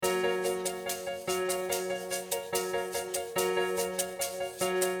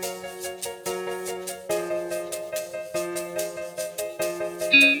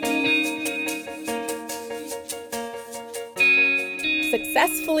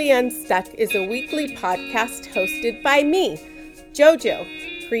Totally Unstuck is a weekly podcast hosted by me,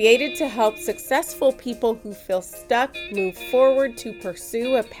 JoJo, created to help successful people who feel stuck move forward to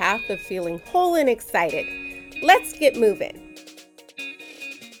pursue a path of feeling whole and excited. Let's get moving.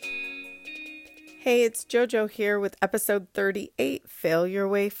 Hey, it's JoJo here with episode 38, Fail Your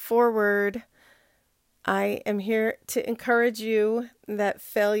Way Forward. I am here to encourage you that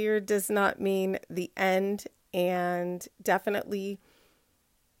failure does not mean the end, and definitely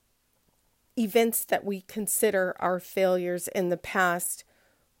events that we consider our failures in the past,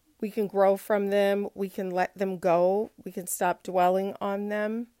 we can grow from them, we can let them go, we can stop dwelling on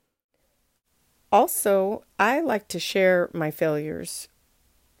them. Also, I like to share my failures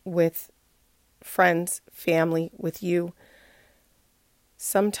with friends, family, with you.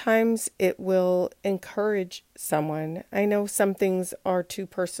 Sometimes it will encourage someone. I know some things are too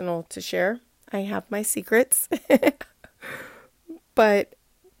personal to share. I have my secrets. But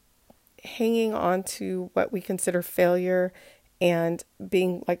hanging on to what we consider failure and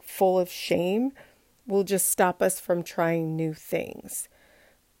being like full of shame will just stop us from trying new things.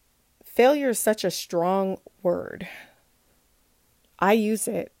 Failure is such a strong word. I use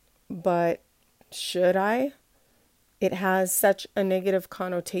it, but should I? It has such a negative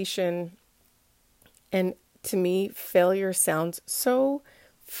connotation, and to me, failure sounds so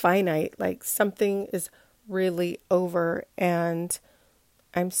finite, like something is really over, and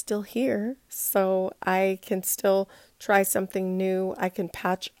I'm still here, so I can still try something new. I can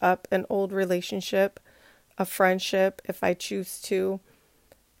patch up an old relationship, a friendship, if I choose to.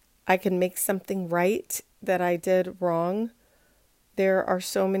 I can make something right that I did wrong. There are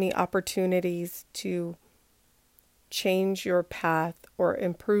so many opportunities to change your path or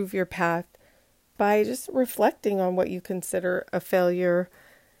improve your path by just reflecting on what you consider a failure.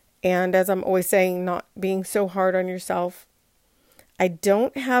 And as I'm always saying, not being so hard on yourself. I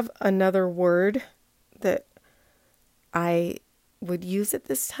don't have another word that I would use at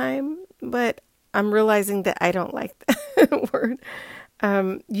this time, but I'm realizing that I don't like that word.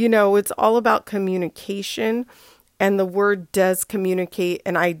 It's all about communication, and the word does communicate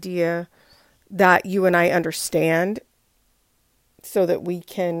an idea that you and I understand so that we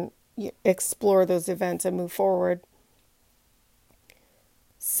can explore those events and move forward.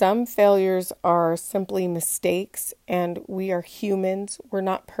 Some failures are simply mistakes, and we are humans. We're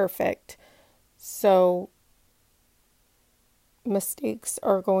not perfect. So mistakes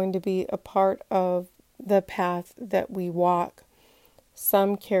are going to be a part of the path that we walk.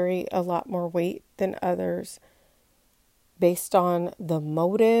 Some carry a lot more weight than others based on the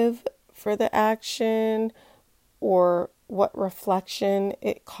motive for the action or what reflection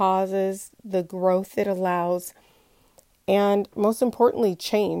it causes, the growth it allows, and most importantly,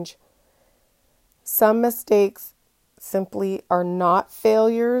 change. Some mistakes simply are not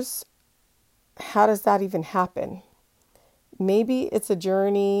failures. How does that even happen? Maybe it's a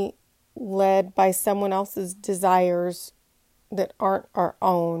journey led by someone else's desires that aren't our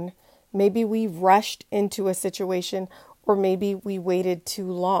own. Maybe we rushed into a situation, or maybe we waited too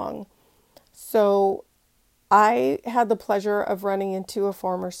long. So I had the pleasure of running into a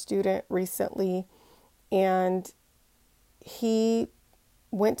former student recently, and he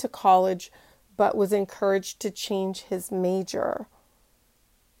went to college but was encouraged to change his major,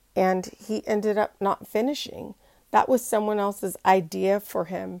 and he ended up not finishing. That was someone else's idea for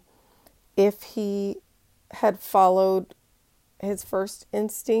him. If he had followed his first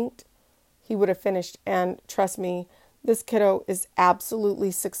instinct, he would have finished. And trust me, this kiddo is absolutely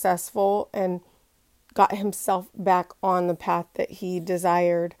successful and got himself back on the path that he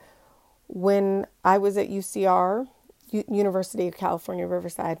desired. When I was at UCR, University of California,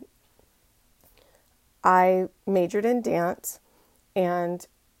 Riverside, I majored in dance, and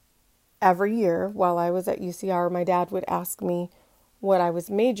every year while I was at UCR, my dad would ask me what I was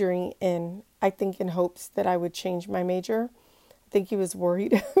majoring in, I think in hopes that I would change my major. I think he was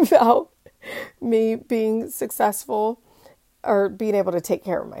worried about me being successful or being able to take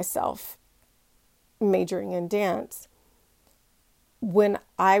care of myself, majoring in dance. When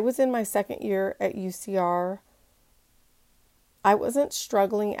I was in my second year at UCR, I wasn't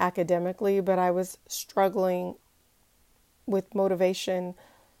struggling academically, but I was struggling with motivation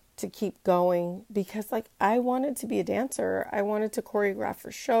to keep going because I wanted to be a dancer. I wanted to choreograph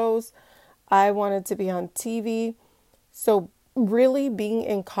for shows. I wanted to be on TV. So really being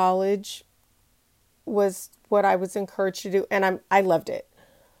in college was what I was encouraged to do, and I loved it.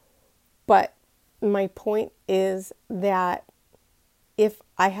 But my point is that if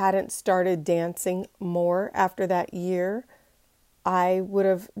I hadn't started dancing more after that year, I would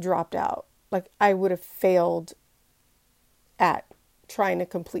have dropped out. I would have failed at trying to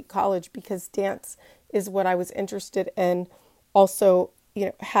complete college because dance is what I was interested in. Also,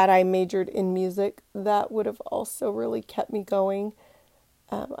 had I majored in music, that would have also really kept me going.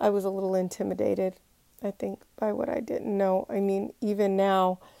 I was a little intimidated, I think, by what I didn't know. I mean, even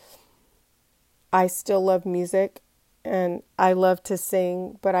now, I still love music and I love to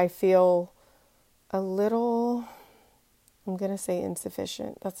sing, but I feel a little, I'm going to say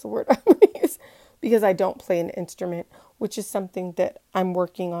insufficient. That's the word I'm going to use, because I don't play an instrument, which is something that I'm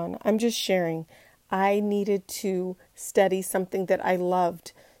working on. I'm just sharing. I needed to study something that I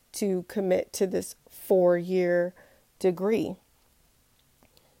loved to commit to this 4-year degree.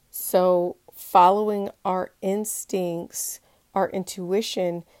 So following our instincts, our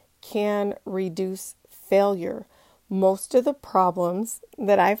intuition can reduce failure. Most of the problems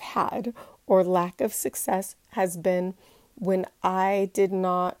that I've had or lack of success has been when I did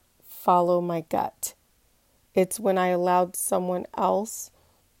not follow my gut. It's when I allowed someone else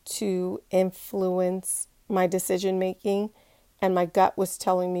to influence my decision making and my gut was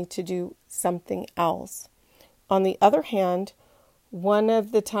telling me to do something else. On the other hand, one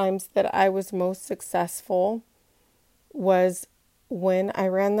of the times that I was most successful was when I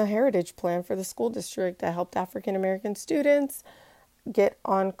ran the heritage plan for the school district. I helped African American students get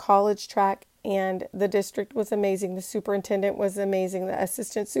on college track, and the district was amazing. The superintendent was amazing. The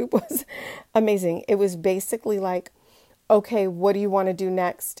assistant sup was amazing. It was basically like, okay, what do you want to do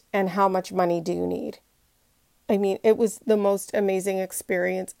next? And how much money do you need? I mean, it was the most amazing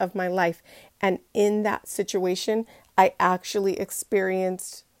experience of my life. And in that situation, I actually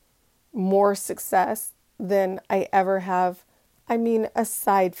experienced more success than I ever have. I mean,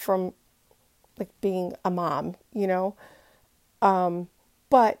 aside from like being a mom,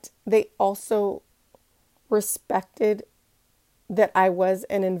 but they also respected that I was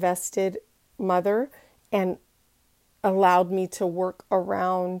an invested mother and allowed me to work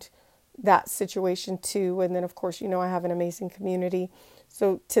around that situation too. And then, of course, I have an amazing community.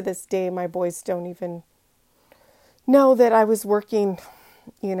 So to this day, my boys don't even know that I was working,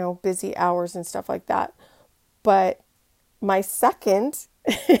 busy hours and stuff like that. But my second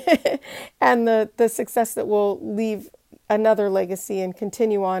and the success that will leave another legacy and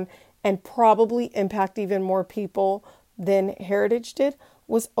continue on and probably impact even more people than Heritage did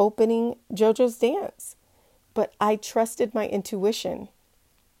was opening JoJo's Dance. But I trusted my intuition.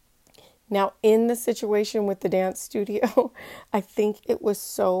 Now, in the situation with the dance studio, I think it was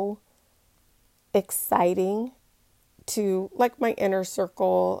so exciting to, like, my inner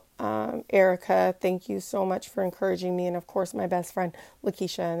circle. Erica, thank you so much for encouraging me. And of course, my best friend,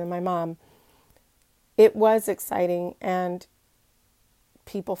 Lakeisha, and then my mom. It was exciting and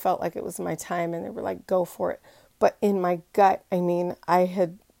people felt like it was my time and they were like, go for it. But in my gut, I mean, I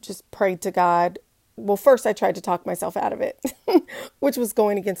had just prayed to God. Well, first I tried to talk myself out of it, which was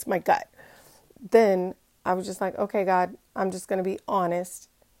going against my gut. Then I was just like, okay, God, I'm just going to be honest.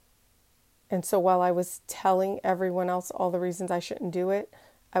 And so while I was telling everyone else all the reasons I shouldn't do it,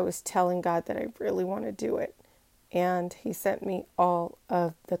 I was telling God that I really want to do it. And he sent me all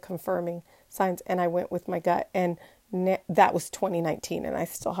of the confirming signs and I went with my gut. And that was 2019 and I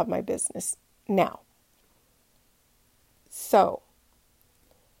still have my business now. So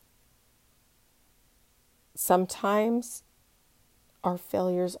sometimes our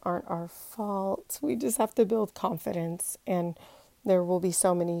failures aren't our fault. We just have to build confidence and there will be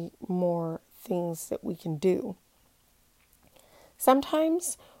so many more things that we can do.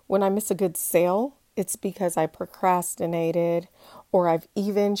 Sometimes when I miss a good sale, it's because I procrastinated or I've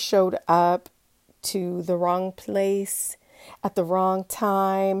even showed up to the wrong place at the wrong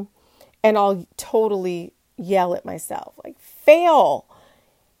time and I'll totally yell at myself like, fail.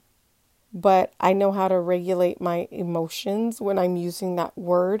 But I know how to regulate my emotions when I'm using that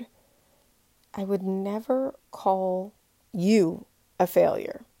word. I would never call you a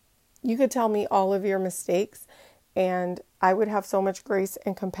failure. You could tell me all of your mistakes and I would have so much grace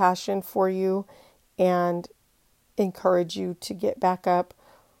and compassion for you and encourage you to get back up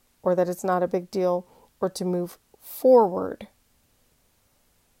or that it's not a big deal or to move forward.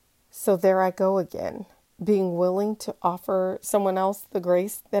 So there I go again, being willing to offer someone else the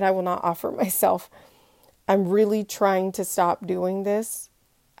grace that I will not offer myself. I'm really trying to stop doing this.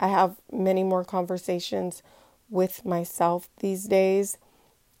 I have many more conversations with myself these days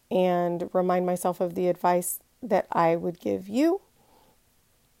and remind myself of the advice that I would give you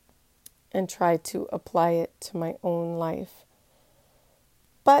and try to apply it to my own life.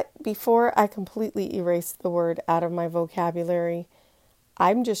 But before I completely erase the word out of my vocabulary,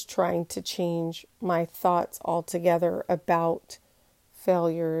 I'm just trying to change my thoughts altogether about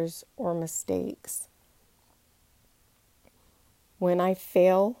failures or mistakes. When I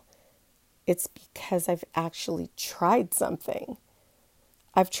fail, it's because I've actually tried something.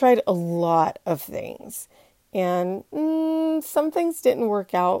 I've tried a lot of things, and some things didn't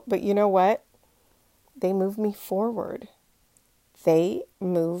work out, but you know what? They move me forward. They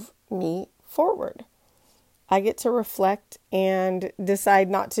move me forward. I get to reflect and decide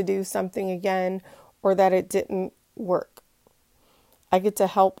not to do something again or that it didn't work. I get to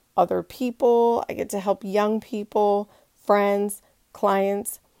help other people. I get to help young people, friends,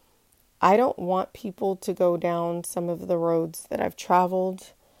 clients. I don't want people to go down some of the roads that I've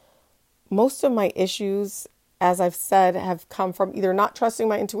traveled. Most of my issues, as I've said, have come from either not trusting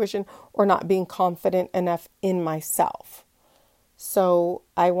my intuition or not being confident enough in myself. So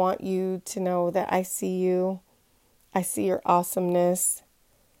I want you to know that I see you. I see your awesomeness.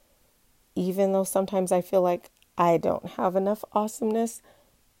 Even though sometimes I feel like I don't have enough awesomeness,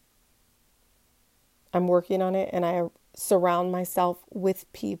 I'm working on it, and I surround myself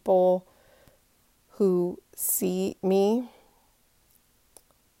with people who see me,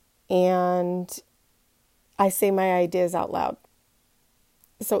 and I say my ideas out loud.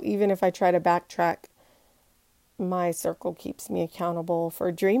 So even if I try to backtrack, my circle keeps me accountable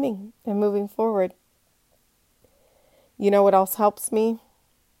for dreaming and moving forward. You know what else helps me?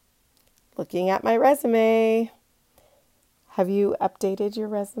 Looking at my resume. Have you updated your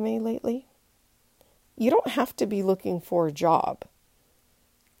resume lately? You don't have to be looking for a job.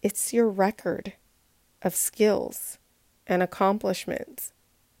 It's your record of skills and accomplishments.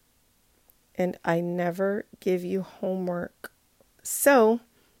 And I never give you homework. So,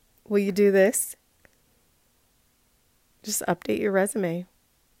 will you do this? Just update your resume.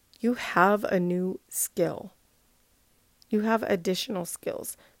 You have a new skill. You have additional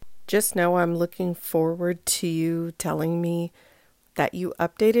skills. Just know I'm looking forward to you telling me that you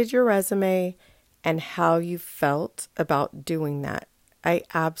updated your resume and how you felt about doing that. I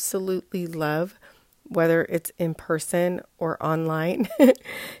absolutely love, whether it's in person or online,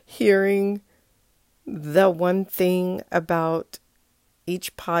 hearing the one thing about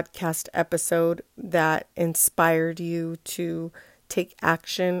each podcast episode that inspired you to take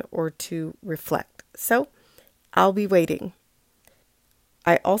action or to reflect. So I'll be waiting.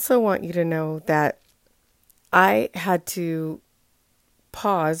 I also want you to know that I had to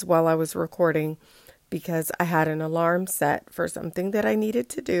pause while I was recording because I had an alarm set for something that I needed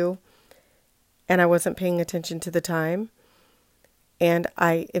to do, and I wasn't paying attention to the time. And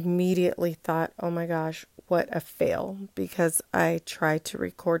I immediately thought, oh my gosh, what a fail, because I tried to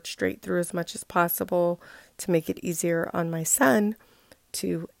record straight through as much as possible to make it easier on my son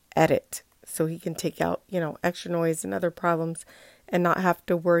to edit so he can take out, extra noise and other problems and not have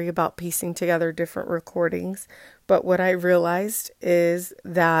to worry about piecing together different recordings. But what I realized is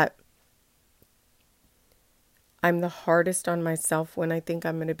that I'm the hardest on myself when I think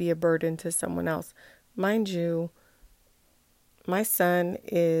I'm going to be a burden to someone else. Mind you, my son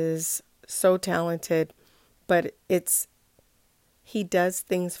is so talented, but he does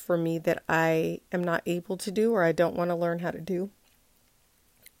things for me that I am not able to do, or I don't want to learn how to do,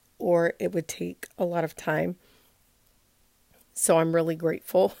 or it would take a lot of time. So I'm really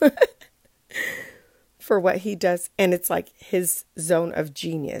grateful for what he does. And it's like his zone of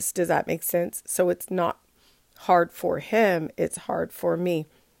genius. Does that make sense? So it's not hard for him. It's hard for me.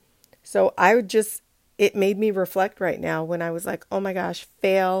 So it made me reflect right now when I was like, oh my gosh,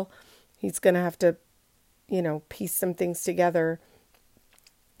 fail. He's going to have to, piece some things together.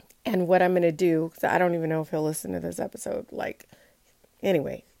 And what I'm going to do, because I don't even know if he'll listen to this episode.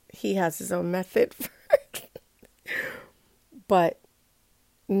 Anyway, he has his own method for it. But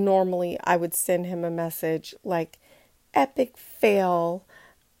normally I would send him a message like, epic fail.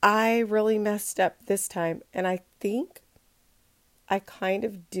 I really messed up this time. And I think I kind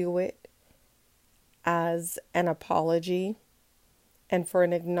of do it as an apology and for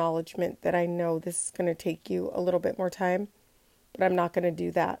an acknowledgement that I know this is going to take you a little bit more time, but I'm not going to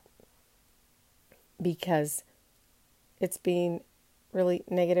do that because it's being really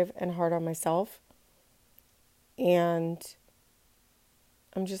negative and hard on myself. And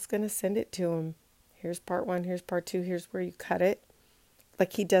I'm just going to send it to him. Here's part 1, here's part 2, here's where you cut it.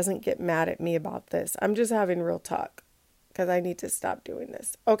 Like, he doesn't get mad at me about this. I'm just having real talk because I need to stop doing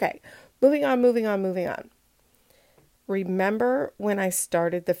this. Okay, moving on. Remember when I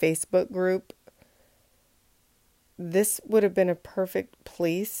started the Facebook group? This would have been a perfect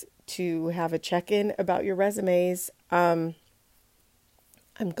place to have a check-in about your resumes. I'm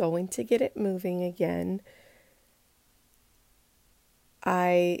going to get it moving again.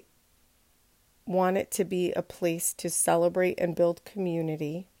 I want it to be a place to celebrate and build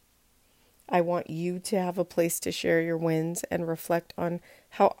community. I want you to have a place to share your wins and reflect on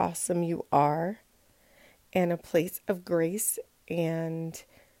how awesome you are, and a place of grace. And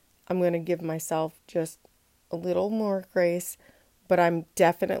I'm going to give myself just a little more grace, but I'm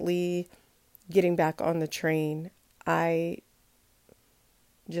definitely getting back on the train. I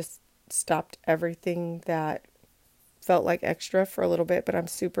just stopped everything that felt like extra for a little bit, but I'm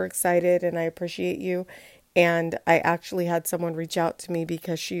super excited and I appreciate you. And I actually had someone reach out to me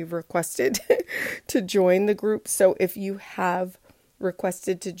because she requested to join the group. So if you have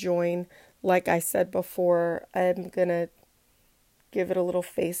requested to join, like I said before, I'm going to give it a little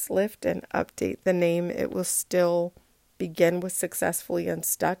facelift and update the name. It will still begin with Successfully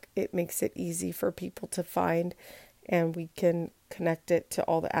Unstuck. It makes it easy for people to find, and we can connect it to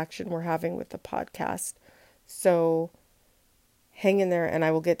all the action we're having with the podcast. So hang in there and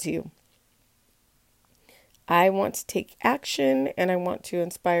I will get to you. I want to take action and I want to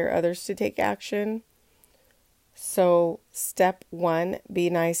inspire others to take action. So step 1, be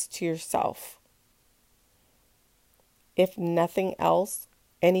nice to yourself. If nothing else,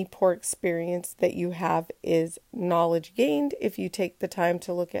 any poor experience that you have is knowledge gained if you take the time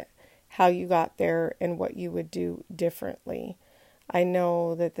to look at how you got there and what you would do differently. I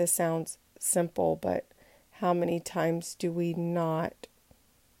know that this sounds simple, but how many times do we not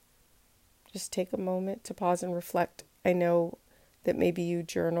just take a moment to pause and reflect? I know that maybe you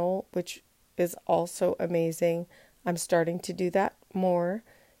journal, which is also amazing. I'm starting to do that more.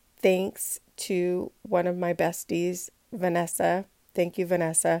 Thanks to one of my besties, Vanessa. Thank you,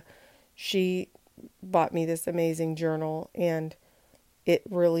 Vanessa. She bought me this amazing journal and it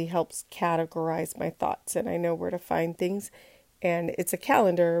really helps categorize my thoughts and I know where to find things. And it's a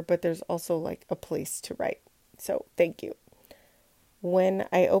calendar, but there's also like a place to write. So thank you. When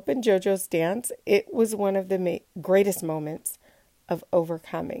I opened JoJo's Dance, it was one of the greatest moments of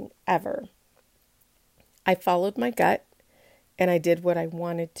overcoming ever. I followed my gut and I did what I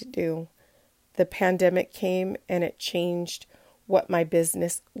wanted to do. The pandemic came and it changed what my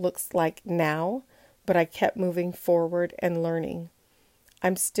business looks like now, but I kept moving forward and learning.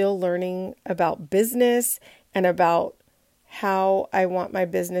 I'm still learning about business and about how I want my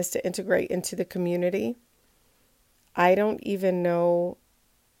business to integrate into the community. I don't even know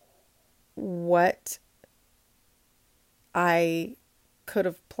what I could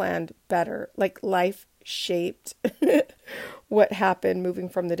have planned better. Like life shaped what happened moving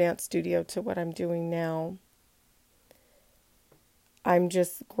from the dance studio to what I'm doing now. I'm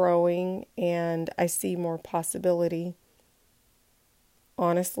just growing and I see more possibility.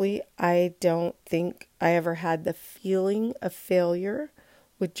 Honestly, I don't think I ever had the feeling of failure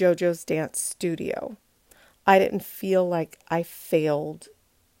with JoJo's Dance Studio. I didn't feel like I failed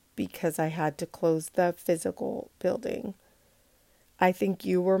because I had to close the physical building. I think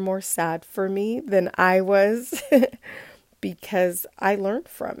you were more sad for me than I was because I learned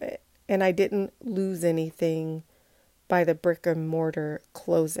from it and I didn't lose anything by the brick and mortar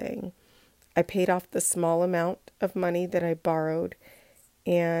closing. I paid off the small amount of money that I borrowed,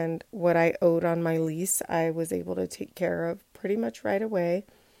 and what I owed on my lease, I was able to take care of pretty much right away.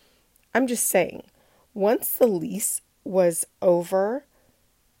 I'm just saying, once the lease was over,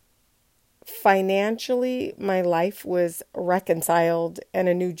 financially, my life was reconciled and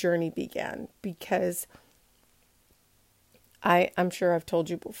a new journey began because I'm sure I've told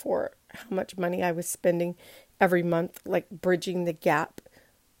you before how much money I was spending every month, like bridging the gap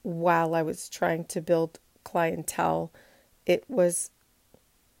while I was trying to build clientele. It was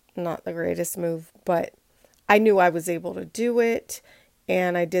not the greatest move, but I knew I was able to do it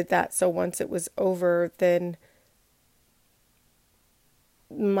and I did that. So once it was over, then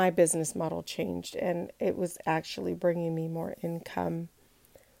my business model changed and it was actually bringing me more income.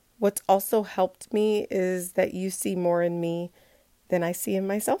 What's also helped me is that you see more in me than I see in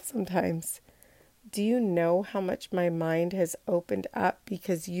myself sometimes. Do you know how much my mind has opened up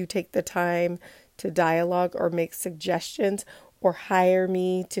because you take the time to dialogue or make suggestions or hire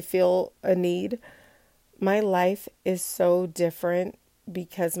me to fill a need? My life is so different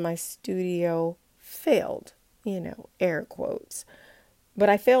because my studio failed, air quotes. But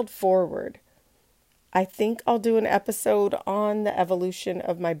I failed forward. I think I'll do an episode on the evolution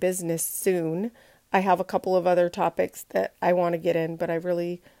of my business soon. I have a couple of other topics that I want to get in, but I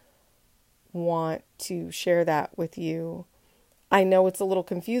really want to share that with you. I know it's a little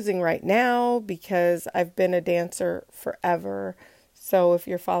confusing right now because I've been a dancer forever. So if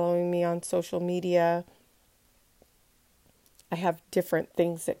you're following me on social media, I have different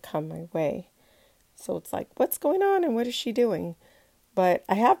things that come my way. So it's like, what's going on and what is she doing? But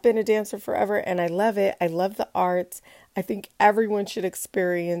I have been a dancer forever and I love it. I love the arts. I think everyone should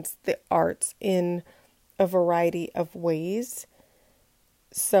experience the arts in a variety of ways.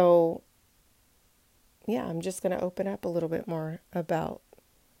 So, yeah, I'm just going to open up a little bit more about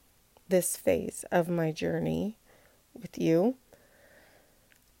this phase of my journey with you.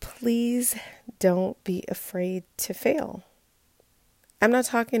 Please don't be afraid to fail. I'm not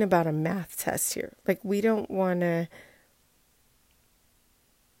talking about a math test here. Like, we don't want to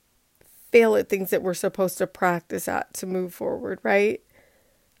fail at things that we're supposed to practice at to move forward, right?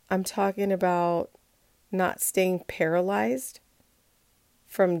 I'm talking about not staying paralyzed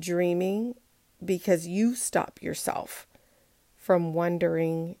from dreaming because you stop yourself from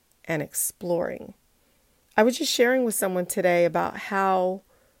wondering and exploring. I was just sharing with someone today about how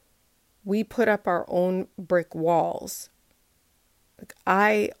we put up our own brick walls. Like,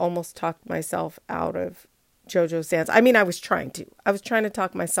 I almost talked myself out of JoJo's dance. I mean, I was trying to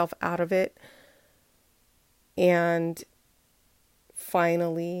talk myself out of it. And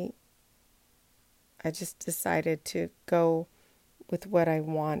finally, I just decided to go with what I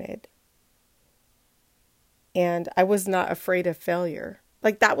wanted. And I was not afraid of failure.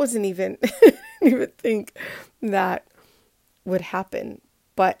 Like, that wasn't even, I didn't even think that would happen.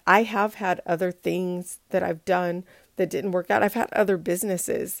 But I have had other things that I've done that didn't work out. I've had other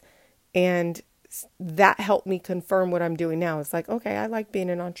businesses, and that helped me confirm what I'm doing now. It's like, okay, I like being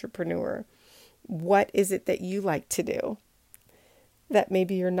an entrepreneur. What is it that you like to do that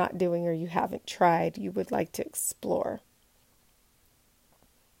maybe you're not doing or you haven't tried, you would like to explore?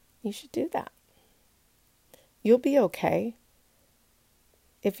 You should do that. You'll be okay.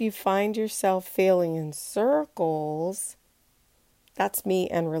 If you find yourself failing in circles, that's me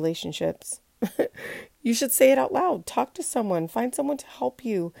and relationships. You should say it out loud. Talk to someone. Find someone to help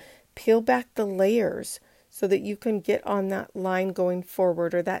you. Peel back the layers so that you can get on that line going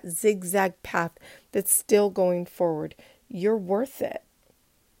forward, or that zigzag path that's still going forward. You're worth it.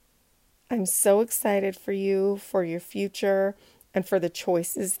 I'm so excited for you, for your future, and for the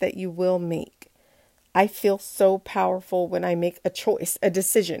choices that you will make. I feel so powerful when I make a choice, a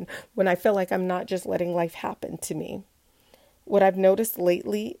decision, when I feel like I'm not just letting life happen to me. What I've noticed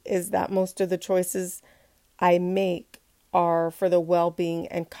lately is that most of the choices I make are for the well-being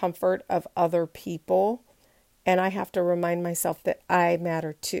and comfort of other people. And I have to remind myself that I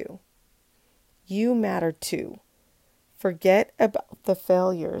matter too. You matter too. Forget about the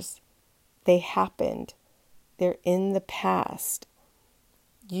failures. They happened. They're in the past.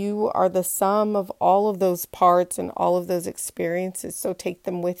 You are the sum of all of those parts and all of those experiences. So take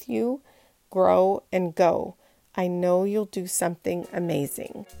them with you, grow, and go. I know you'll do something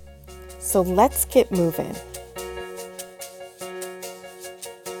amazing. So let's get moving.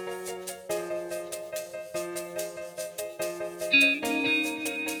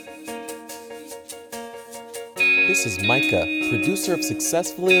 This is Micah, producer of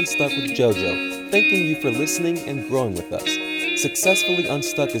Successfully Unstuck with JoJo, thanking you for listening and growing with us. Successfully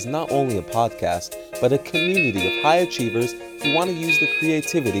Unstuck is not only a podcast, but a community of high achievers who want to use their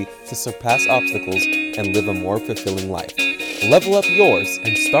creativity to surpass obstacles and live a more fulfilling life. Level up yours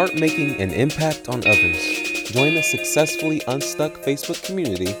and start making an impact on others. Join the Successfully Unstuck Facebook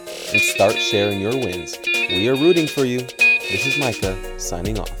community and start sharing your wins. We are rooting for you. This is Micah,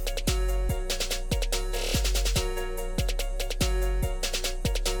 signing off.